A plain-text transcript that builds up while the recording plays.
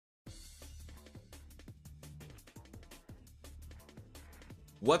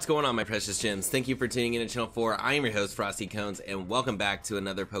What's going on, my precious gems? Thank you for tuning in to Channel 4. I am your host, Frosty Kones, and welcome back to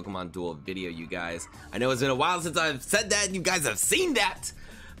another Pokemon Duel video, you guys. I know it's been a while since I've said that, and you guys have seen that,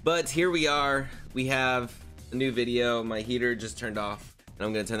 but here we are. We have a new video. My heater just turned off, and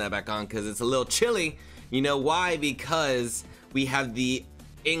I'm going to turn that back on because it's a little chilly. You know why? Because we have the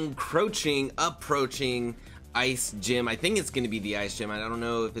approaching ice gym. I think it's going to be the ice gym. I don't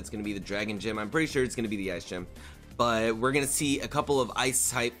know if it's going to be the dragon gym. I'm pretty sure it's going to be the ice gym. But we're going to see a couple of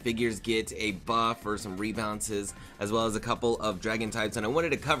ice type figures get a buff or some rebalances, as well as a couple of dragon types. And I wanted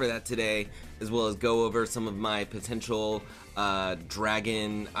to cover that today, as well as go over some of my potential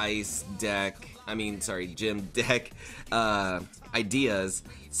dragon ice deck, gym deck ideas.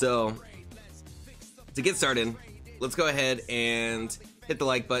 So to get started, let's go ahead and hit the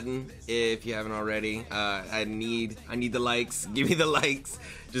like button if you haven't already. I need the likes. Give me the likes.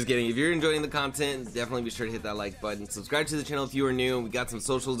 Just kidding. If you're enjoying the content, definitely be sure to hit that like button. Subscribe to the channel if you are new. We got some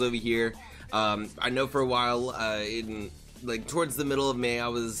socials over here. I know for a while, towards the middle of May, I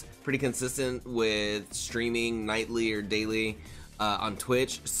was pretty consistent with streaming nightly or daily on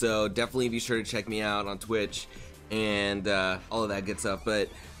Twitch. So definitely be sure to check me out on Twitch and all of that good stuff. But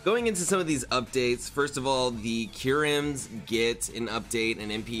going into some of these updates, first of all, the Kyurems get an update, an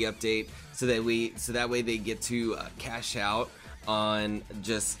MP update, so that way they get to cash out on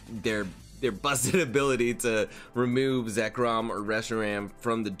just their busted ability to remove Zekrom or Reshiram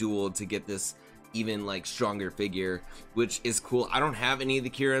from the duel to get this even stronger figure, which is cool. I don't have any of the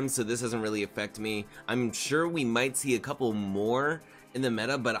Kyurems, so this doesn't really affect me. I'm sure we might see a couple more in the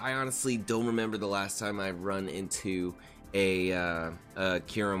meta, but I honestly don't remember the last time I've run into a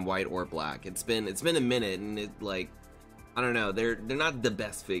Kyurem white or black. It's been a minute, and I don't know, they're not the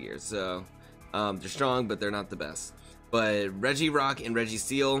best figures. So they're strong, but they're not the best. But Regirock and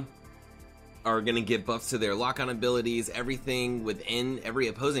Registeel are gonna get buffs to their lock-on abilities. Everything within every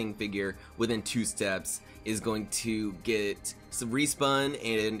opposing figure within 2 steps is going to get some respun,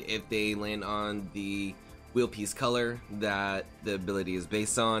 and if they land on the wheel piece color that the ability is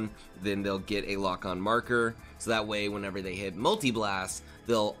based on, then they'll get a lock-on marker. So that way, whenever they hit multi-blast,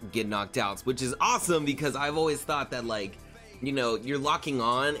 they'll get knocked out, which is awesome because I've always thought that you're locking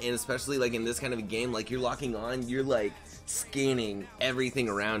on, and especially in this kind of a game, you're locking on, you're scanning everything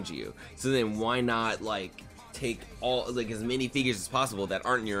around you. So then why not take all as many figures as possible that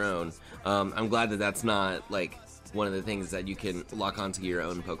aren't your own. I'm glad that that's not one of the things that you can lock onto your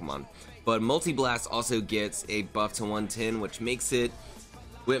own Pokemon. But multi-blast also gets a buff to 110, which makes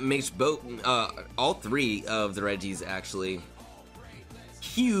both all 3 of the Regis actually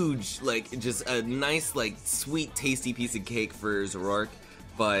huge, just a nice sweet tasty piece of cake for Zoroark.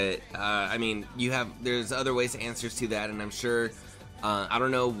 But I mean, there's other ways to answers to that, and I'm sure I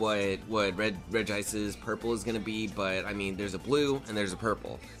don't know what Regice's purple is gonna be, but I mean, there's a blue and there's a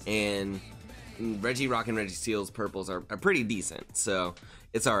purple, and Regirock and Registeel's purples are pretty decent, so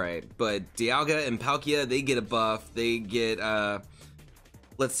it's alright. But Dialga and Palkia, they get a buff. They get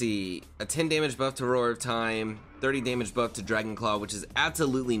let's see, a 10 damage buff to Roar of Time, 30 damage buff to Dragon Claw, which is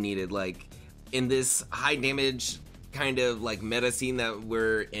absolutely needed. In this high damage kind of meta scene that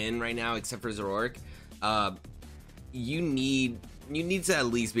we're in right now, except for Zoroark, you need to at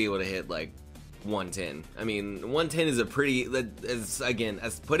least be able to hit 110. I mean, 110 is a pretty,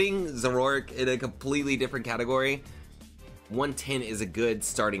 as putting Zoroark in a completely different category, 110 is a good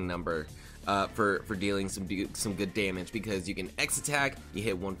starting number for dealing some good damage, because you can X attack, you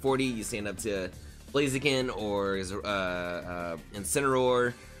hit 140, you stand up to Blaziken or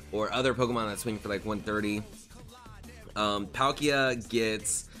Incineroar or other Pokemon that swing for 130. Palkia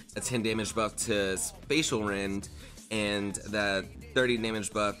gets a 10 damage buff to Spatial Rend, and that 30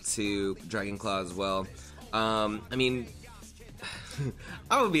 damage buff to Dragon Claw as well. I mean,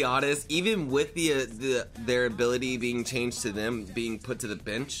 I would be honest, even with their ability being changed to them being put to the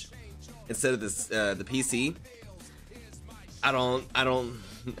bench instead of the PC, I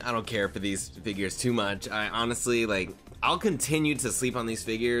don't care for these figures too much. I honestly I'll continue to sleep on these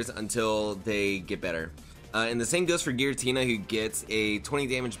figures until they get better. And the same goes for Giratina, who gets a 20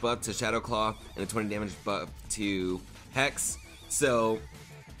 damage buff to Shadow Claw and a 20 damage buff to Hex. So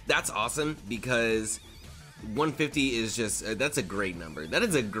that's awesome, because 150 is just that's a great number.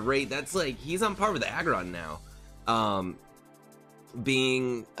 That's he's on par with Aggron now.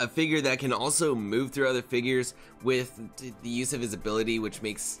 Being a figure that can also move through other figures with the use of his ability, which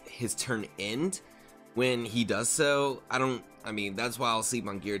makes his turn end when he does so. I mean, that's why I'll sleep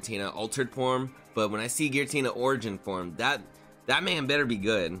on Giratina Altered form, but when I see Giratina Origin form, that man better be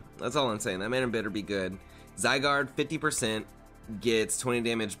good. That's all I'm saying. That man better be good. Zygarde, 50%, gets 20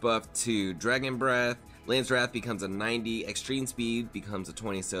 damage buff to Dragon Breath, Lance Wrath becomes a 90, Extreme Speed becomes a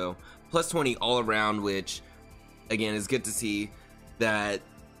 20, so plus 20 all around, which again is good to see that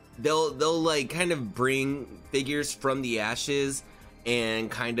they'll like kind of bring figures from the ashes and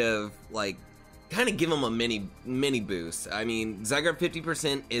kind of give them a mini boost. I mean, Zygarde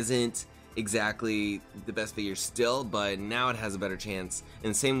 50% isn't exactly the best figure still, but now it has a better chance.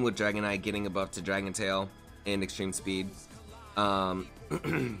 And same with Dragonite getting a buff to Dragon Tail and Extreme Speed. Dragonair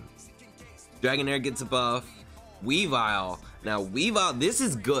gets a buff. Weavile. Now Weavile, this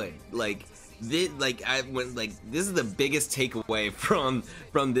is good. This is the biggest takeaway from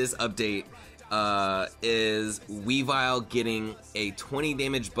this update. Is Weavile getting a 20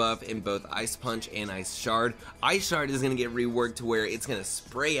 damage buff in both Ice Punch and Ice Shard. Ice Shard is going to get reworked to where it's going to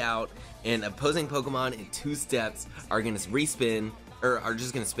spray out, and opposing Pokemon in 2 steps are going to respin, or are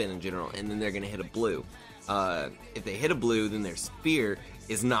just going to spin in general, and then they're going to hit a blue. If they hit a blue, then their spear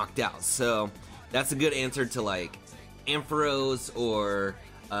is knocked out. So that's a good answer to like Ampharos or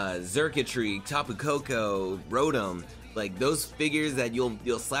Xurkitree, Tapu Koko, Rotom. Like those figures that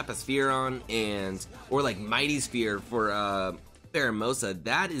you'll slap a sphere on, or like Mighty Sphere for Pheromosa.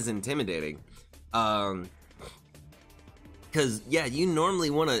 That is intimidating, because yeah, you normally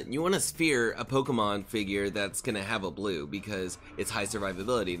wanna sphere a Pokemon figure that's gonna have a blue because it's high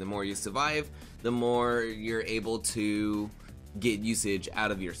survivability. The more you survive, the more you're able to get usage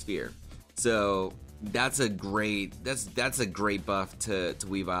out of your sphere. So that's a great buff to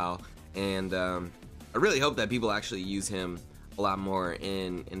Weavile, and I really hope that people actually use him a lot more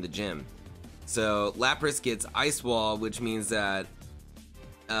in the gym. So Lapras gets Ice Wall, which means that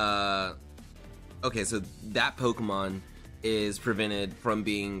okay, so that Pokemon is prevented from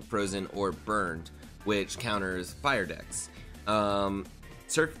being frozen or burned, which counters Fire Dex.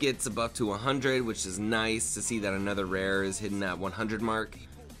 Surf gets a buff to 100, which is nice to see that another rare is hitting that 100 mark.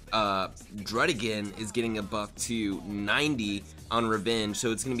 Druddigan is getting a buff to 90 on Revenge,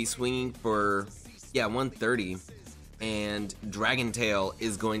 so it's going to be swinging for 130, and Dragon Tail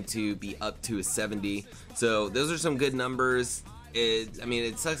is going to be up to a 70. So those are some good numbers. I mean,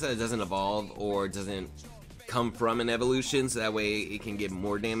 it sucks that it doesn't evolve or doesn't come from an evolution, so that way it can get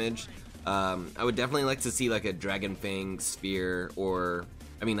more damage. I would definitely like to see like a Dragon Fang sphere, or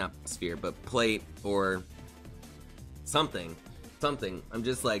I mean not sphere, but plate or something. I'm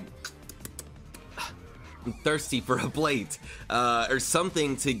just like, I'm thirsty for a plate or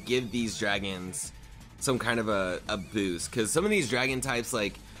something to give these dragons some kind of a boost, because some of these dragon types,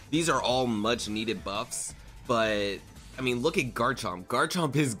 like, these are all much needed buffs, but I mean, look at Garchomp.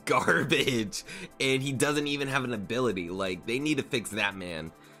 Garchomp is garbage, and he doesn't even have an ability. Like, they need to fix that,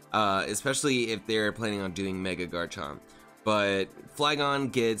 man, especially if they're planning on doing Mega Garchomp. But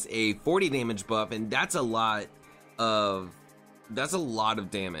Flygon gets a 40 damage buff, and that's a lot of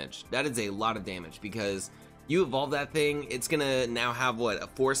damage. That is a lot of damage, because you evolve that thing, it's gonna now have what, a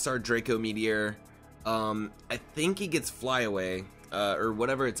 4-star Draco Meteor. I think he gets Flyaway, or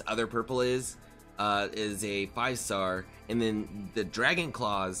whatever its other purple is a 5-star, and then the Dragon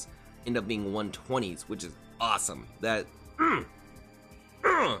Claws end up being 120s, which is awesome. That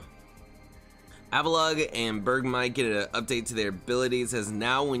Avalugg and Bergmite get an update to their abilities, as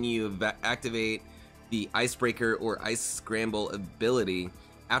now when you activate the Icebreaker or Ice Scramble ability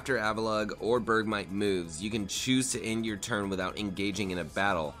after Avalugg or Bergmite moves, you can choose to end your turn without engaging in a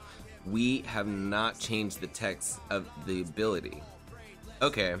battle. We have not changed the text of the ability.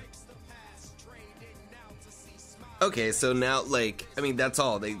 Okay, so now, like, I mean, that's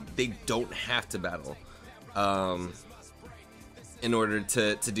all. They don't have to battle in order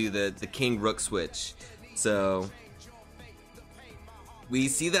to do the King Rook switch. So we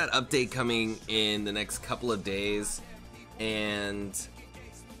see that update coming in the next couple of days, and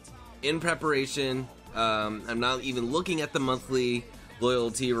in preparation, I'm not even looking at the monthly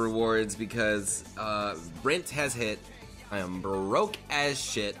loyalty rewards because rent has hit. I am broke as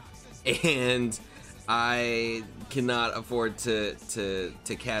shit, and I cannot afford to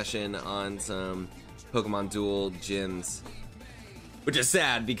cash in on some Pokemon Duel gyms, which is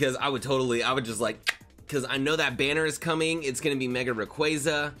sad, because I would just like, because I know that banner is coming. It's gonna be Mega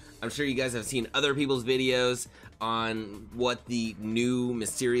Rayquaza. I'm sure you guys have seen other people's videos on what the new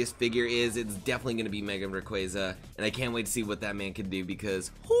mysterious figure is. It's definitely gonna be Mega Rayquaza, and I can't wait to see what that man can do,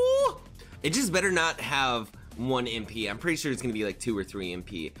 because it just better not have 1 MP. I'm pretty sure it's gonna be like 2 or 3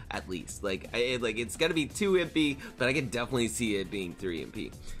 MP at least. Like, it's gotta be 2 MP, but I could definitely see it being 3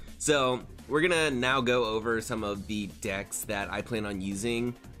 MP. So we're gonna now go over some of the decks that I plan on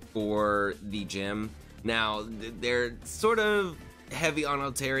using for the gym. Now, they're sort of heavy on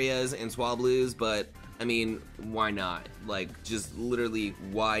Altarias and Swablues, but I mean, why not? Like, just literally,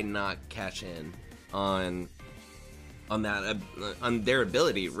 why not cash in on that on their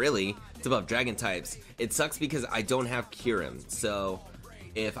ability. Really, it's above dragon types. It sucks because I don't have Kyurem, so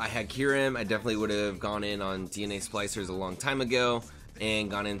if I had Kyurem, I definitely would have gone in on DNA splicers a long time ago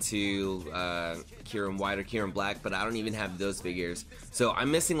and gone into Kyurem White or Kyurem Black, but I don't even have those figures, so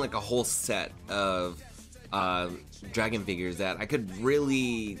I'm missing like a whole set of dragon figures that I could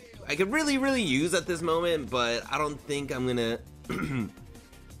really use at this moment, but I don't think I'm gonna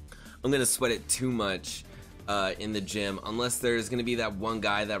I'm gonna sweat it too much in the gym, unless there's gonna be that one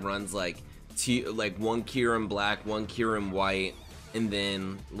guy that runs like one Kyurem Black, one Kyurem White, and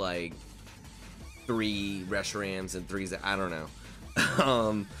then like 3 Reshurams and 3 I don't know.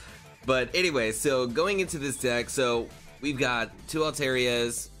 But anyway, so going into this deck, so we've got 2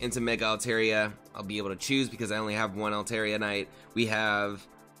 Alterias into Mega Altaria. I'll be able to choose because I only have 1 Altaria Knight. We have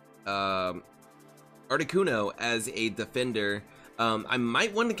Articuno as a defender. I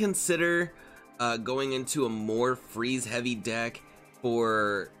might want to consider going into a more freeze heavy deck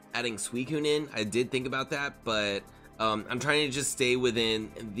for adding Suicune in. I did think about that, but I'm trying to just stay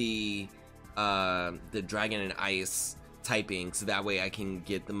within the dragon and ice typing, so that way I can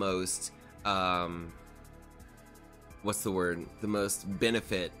get the most what's the word? The most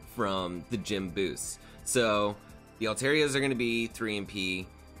benefit from the gym boost. So the Altarias are going to be 3 MP.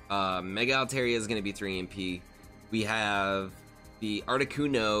 Mega Altaria is going to be 3 MP. We have the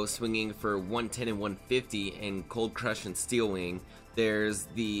Articuno swinging for 110 and 150 and Cold Crush and Steel Wing. There's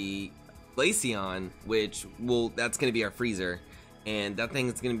the Glaceon, which that's going to be our freezer, and that thing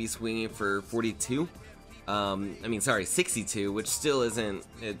is going to be swinging for 42. I mean, sorry, 62, which still isn't.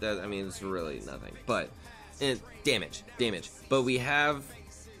 I mean, it's really nothing, but damage. But we have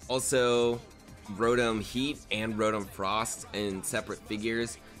also Rotom Heat and Rotom Frost in separate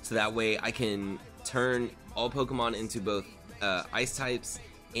figures, so that way I can turn all Pokemon into both ice types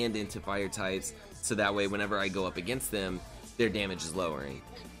and into fire types, so that way whenever I go up against them, their damage is lowering.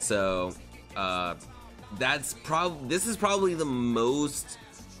 So this is probably the most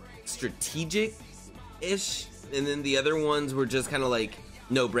strategic-ish, and then the other ones were just kind of like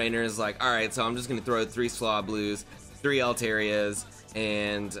no-brainers, like, alright, so I'm just gonna throw 3 Swablues, 3 Altarias,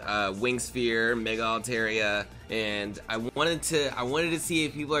 and Wing Sphere, Mega Altaria, and I wanted to see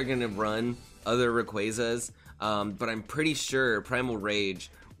if people are gonna run other Rayquazas, but I'm pretty sure Primal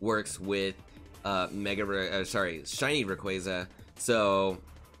Rage works with Shiny Rayquaza, so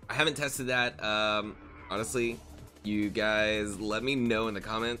I haven't tested that. Honestly, you guys let me know in the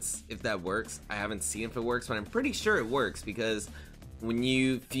comments if that works. I haven't seen if it works, but I'm pretty sure it works, because when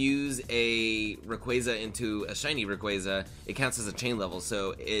you fuse a Rayquaza into a Shiny Rayquaza, it counts as a chain level,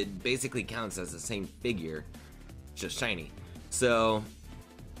 so it basically counts as the same figure, just shiny. So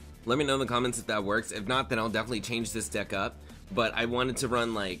let me know in the comments if that works. If not, then I'll definitely change this deck up, but I wanted to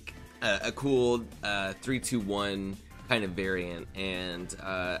run like a cool 3-2-1 kind of variant, and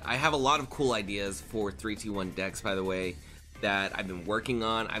I have a lot of cool ideas for 3-2-1 decks, by the way, that I've been working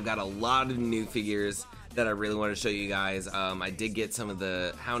on. I've got a lot of new figures that I really want to show you guys. I did get some of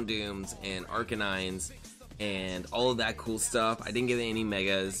the Houndooms and Arcanines and all of that cool stuff. I didn't get any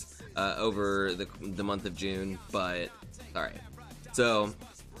Megas over the month of June, but alright. So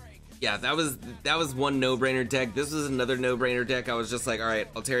yeah, that was one no-brainer deck. This was another no-brainer deck. I was just like,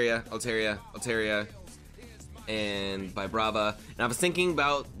 alright, Altaria, and Vibrava. And I was thinking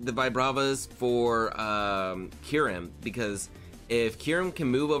about the Vibravas for Kyurem, because if Kyurem can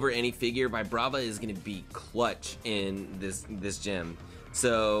move over any figure, Vibrava is going to be clutch in this gym.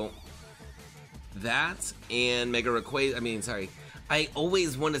 So that and Mega Rayquaza. I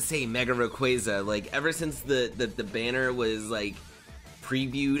always want to say Mega Rayquaza. Like, ever since the banner was like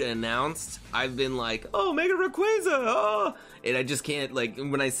previewed and announced, I've been like, oh, Mega Rayquaza, oh! And I just can't, like,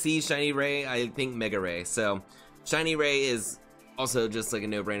 when I see Shiny Ray, I think Mega Ray. So Shiny Ray is also just like a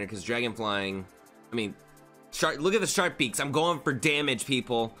no-brainer, because Dragon Flying, I mean, look at the Sharp Beaks. I'm going for damage,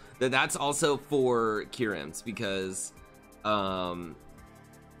 people. That's also for Kyurems, because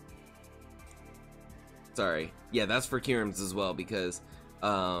sorry, yeah, that's for Kyurems as well, because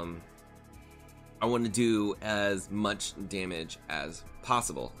I want to do as much damage as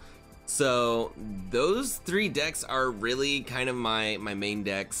possible. So those 3 decks are really kind of my main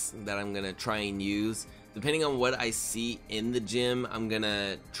decks that I'm gonna try and use. Depending on what I see in the gym, I'm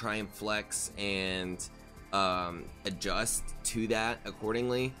gonna try and flex and adjust to that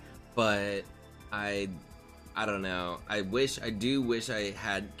accordingly. But I don't know. I do wish I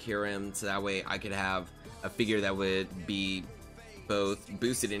had Kyurem, so that way I could have a figure that would be both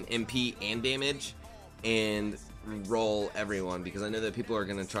boosted in MP and damage and roll everyone, because I know that people are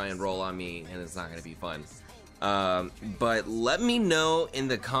gonna try and roll on me and it's not gonna be fun. But let me know in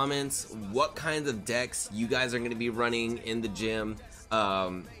the comments what kinds of decks you guys are going to be running in the gym.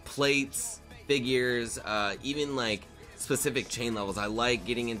 Plates, figures, even like specific chain levels. I like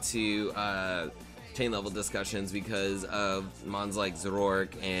getting into chain level discussions because of mons like Zorork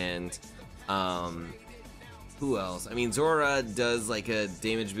and who else? I mean, Zora does like a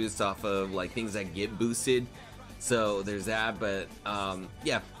damage boost off of like things that get boosted, so there's that. But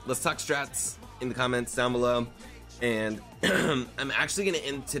yeah, let's talk strats in the comments down below. And I'm actually gonna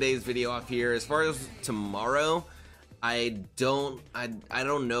end today's video off here. As far as tomorrow, I don't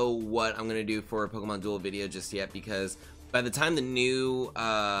know what I'm gonna do for a Pokemon Duel video just yet, because by the time the new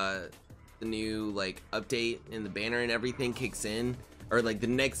like update and the banner and everything kicks in, or like the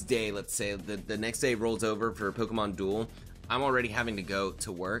next day, let's say the next day rolls over for Pokemon Duel, I'm already having to go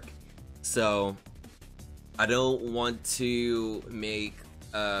to work, so I don't want to make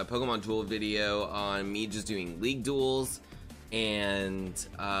a Pokemon Duel video on me just doing League duels. And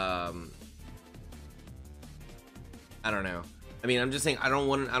I don't know, I mean, I'm just saying I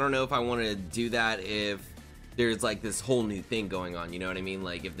don't know if I want to do that if there's like this whole new thing going on, you know what I mean?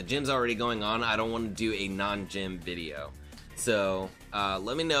 Like if the gym's already going on, I don't want to do a non-gym video. So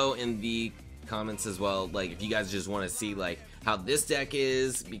let me know in the comments as well, like if you guys just want to see like how this deck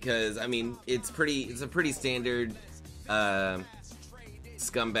is, because I mean it's a pretty standard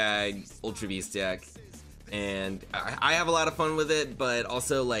scumbag Ultra Beast deck, and I have a lot of fun with it, but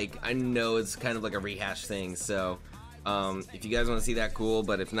also like I know it's kind of like a rehash thing. So if you guys want to see that, cool,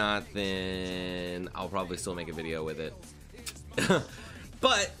 but if not, then I'll probably still make a video with it.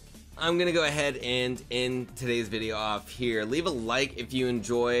 But I'm gonna go ahead and end today's video off here. Leave a like if you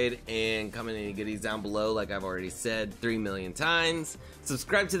enjoyed, and comment any goodies down below like I've already said 3 million times.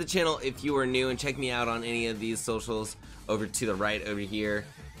 Subscribe to the channel if you are new, and check me out on any of these socials over to the right over here.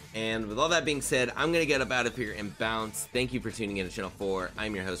 And with all that being said, I'm gonna get up out of here and bounce. Thank you for tuning in to Channel 4.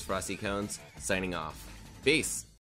 I'm your host, Frosty Kones, signing off. Peace.